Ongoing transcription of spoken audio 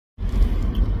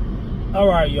All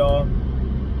right, y'all.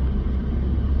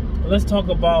 Let's talk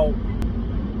about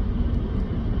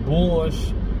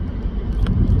bullshit.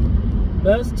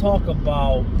 Let's talk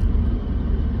about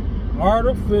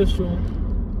artificial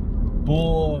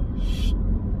bullshit.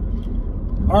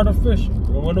 Artificial.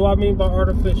 And what do I mean by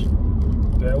artificial?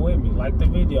 Bear with me. Like the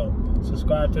video.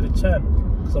 Subscribe to the channel.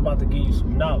 Because I'm about to give you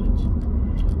some knowledge.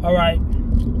 All right.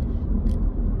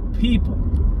 People,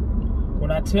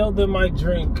 when I tell them I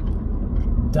drink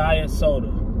diet soda,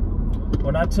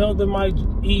 when I tell them I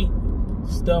eat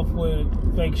stuff with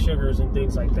fake sugars and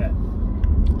things like that,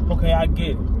 okay, I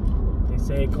get it. They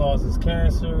say it causes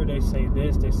cancer, they say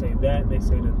this, they say that, they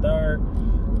say the third.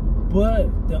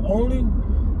 But the only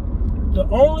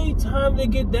time they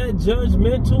get that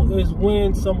judgmental is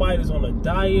when somebody's on a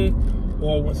diet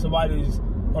or when somebody's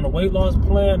on a weight loss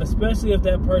plan, especially if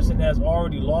that person has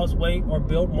already lost weight or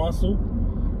built muscle.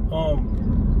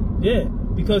 Yeah,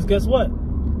 because guess what?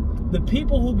 The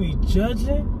people who be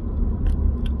judging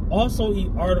also eat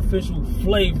artificial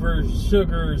flavors,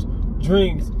 sugars,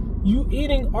 drinks. You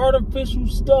eating artificial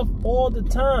stuff all the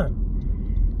time.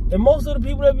 And most of the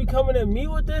people that be coming at me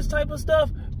with this type of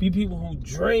stuff be people who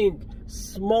drink,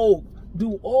 smoke,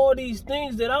 do all these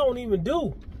things that I don't even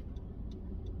do.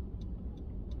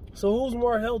 So who's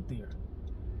more healthier?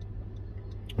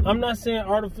 I'm not saying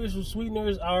artificial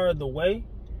sweeteners are the way.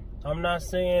 I'm not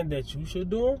saying that you should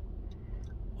do them.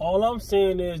 All I'm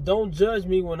saying is don't judge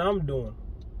me when I'm doing them.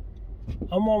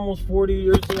 I'm almost 40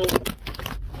 years old.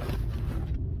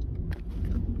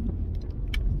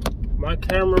 My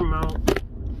camera mount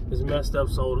is messed up,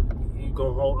 so you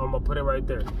gonna hold. I'm gonna put it right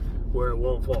there where it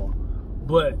won't fall.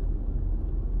 But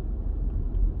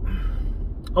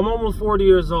I'm almost 40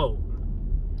 years old.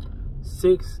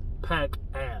 6-pack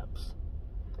abs.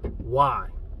 Why?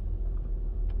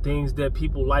 Things that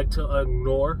people like to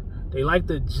ignore. They like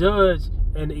to judge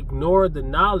and ignore the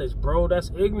knowledge, bro.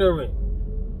 That's ignorant.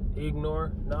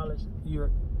 Ignore knowledge.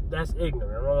 That's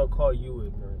ignorant. I'm not gonna call you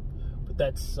ignorant, but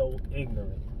that's so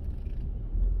ignorant.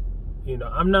 You know,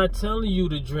 I'm not telling you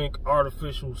to drink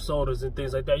artificial sodas and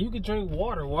things like that. You can drink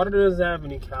water. Water doesn't have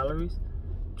any calories.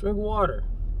 Drink water.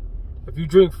 If you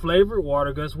drink flavored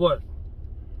water, guess what?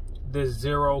 There's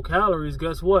 0 calories,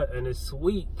 guess what? And it's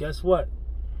sweet, guess what?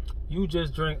 You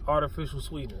just drink artificial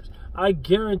sweeteners. I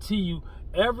guarantee you,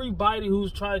 everybody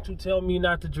who's trying to tell me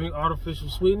not to drink artificial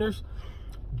sweeteners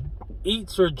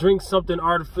eats or drinks something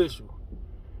artificial.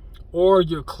 Or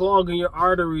you're clogging your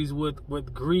arteries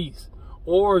with grease.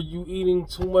 Or you eating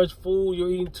too much food, you're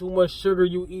eating too much sugar,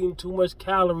 you eating too much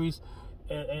calories.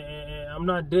 And I'm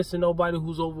not dissing nobody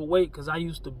who's overweight, because I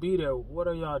used to be there. What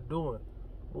are y'all doing?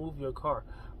 Move your car.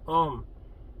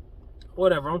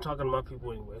 Whatever, I'm talking to my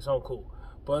people anyway, so I'm cool.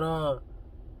 But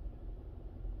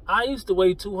I used to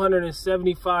weigh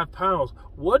 275 pounds.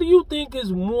 What do you think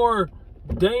is more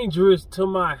dangerous to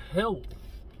my health?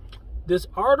 This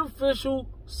artificial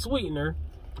sweetener,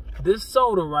 this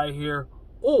soda right here,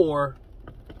 or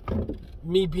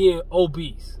me being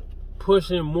obese,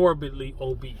 pushing morbidly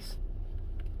obese?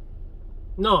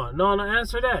 No,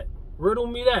 answer that. Riddle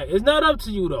me that. It's not up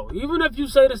to you, though. Even if you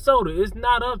say the soda, it's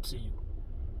not up to you.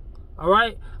 All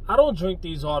right? I don't drink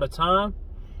these all the time.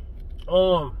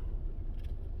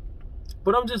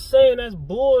 But I'm just saying that's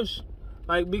bullshit.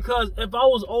 Like, because if I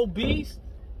was obese,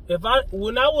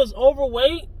 when I was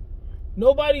overweight,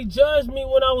 nobody judged me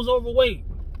when I was overweight.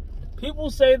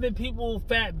 People say that people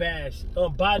fat bash,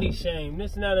 body shame,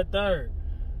 this and that and the third.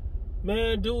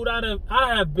 Man, dude,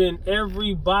 I have been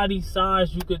every body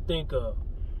size you could think of.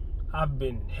 I've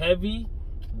been heavy,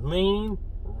 lean,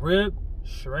 ripped,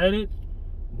 shredded,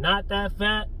 not that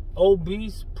fat,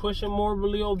 obese, pushing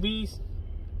morbidly obese,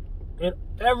 and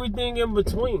everything in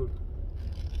between.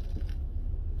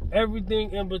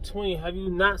 Everything in between. Have you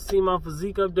not seen my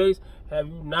physique updates? Have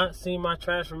you not seen my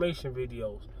transformation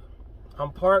videos?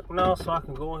 I'm parked now, so I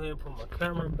can go ahead and put my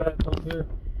camera back up here.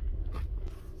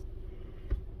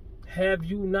 Have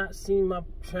you not seen my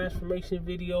transformation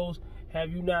videos? Have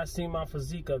you not seen my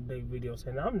physique update videos?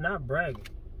 And I'm not bragging,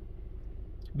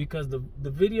 because the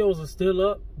videos are still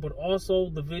up, but also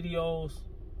the videos,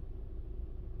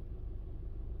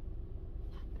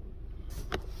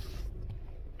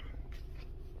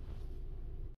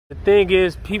 the thing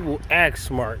is, people act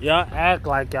smart. Y'all act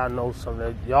like y'all know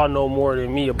something. Y'all know more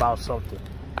than me about something.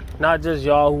 Not just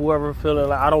y'all, whoever feeling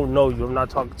like, I don't know you. I'm not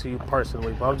talking to you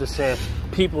personally, but I'm just saying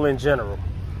people in general.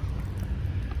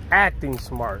 Acting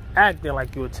smart. Acting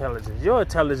like you're intelligent. Your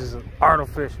intelligence is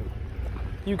artificial.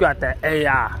 You got that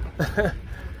AI.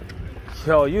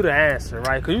 Yo, you the answer,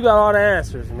 right? Because you got all the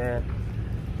answers, man.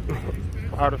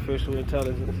 Artificial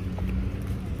intelligence.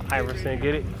 Iverson,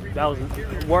 get it? That was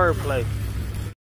wordplay.